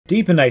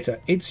Deeponator,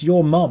 it's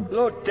your mum.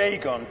 Lord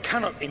Dagon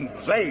cannot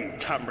invade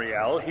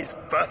Tamriel, his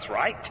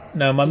birthright.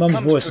 No, my mum's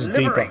voice is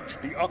deeper.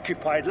 The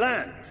occupied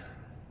lands.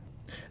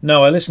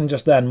 No, I listened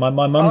just then. My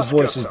mum's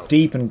voice is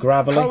deep and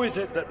gravelly. How is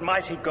it that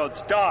mighty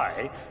gods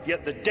die,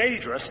 yet the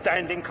Daedra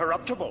stand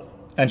incorruptible?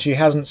 And she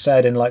hasn't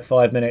said in like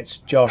 5 minutes,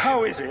 Josh,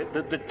 how is it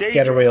that the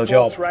get a real Daedra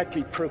job.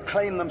 forthrightly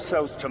proclaim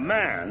themselves to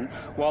man,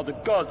 while the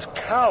gods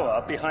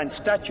cower behind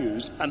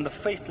statues and the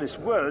faithless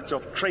words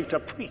of traitor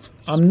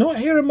priests? I'm not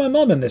hearing my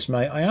mum in this,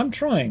 mate. I am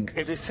trying.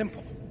 It is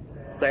simple.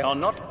 They are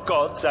not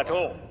gods at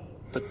all.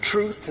 The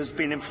truth has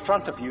been in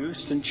front of you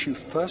since you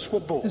first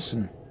were born.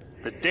 Listen.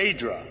 The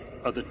Daedra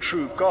are the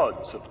true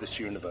gods of this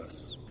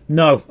universe.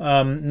 No,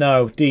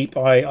 no, Deep.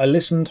 I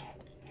listened.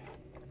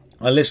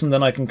 I listened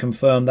and I can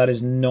confirm that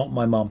is not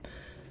my mum.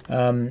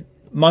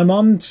 My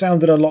mum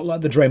sounded a lot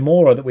like the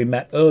Dremora that we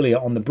met earlier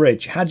on the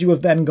bridge. Had you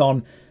have then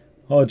gone,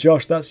 oh,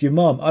 Josh, that's your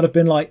mum, I'd have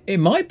been like, it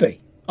might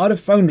be. I'd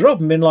have phoned her up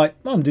and been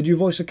like, Mum, did you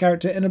voice a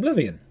character in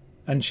Oblivion?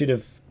 And she'd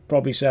have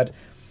probably said,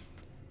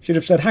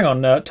 hang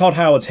on, Todd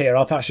Howard's here,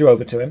 I'll pass you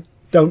over to him.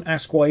 Don't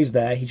ask why he's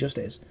there, he just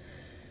is.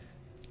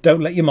 Don't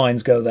let your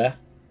minds go there.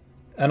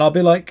 And I'll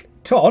be like,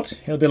 Todd?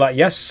 He'll be like,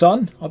 yes,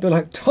 son. I'll be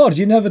like, Todd,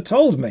 you never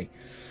told me.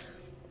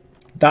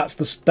 That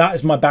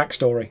is my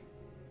backstory.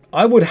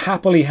 I would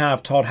happily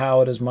have Todd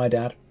Howard as my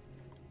dad.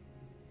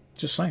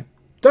 Just saying.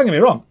 Don't get me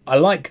wrong. I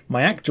like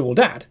my actual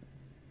dad.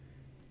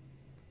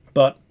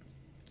 But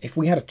if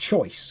we had a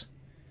choice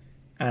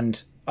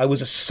and I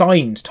was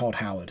assigned Todd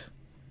Howard,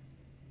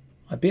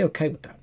 I'd be okay with that.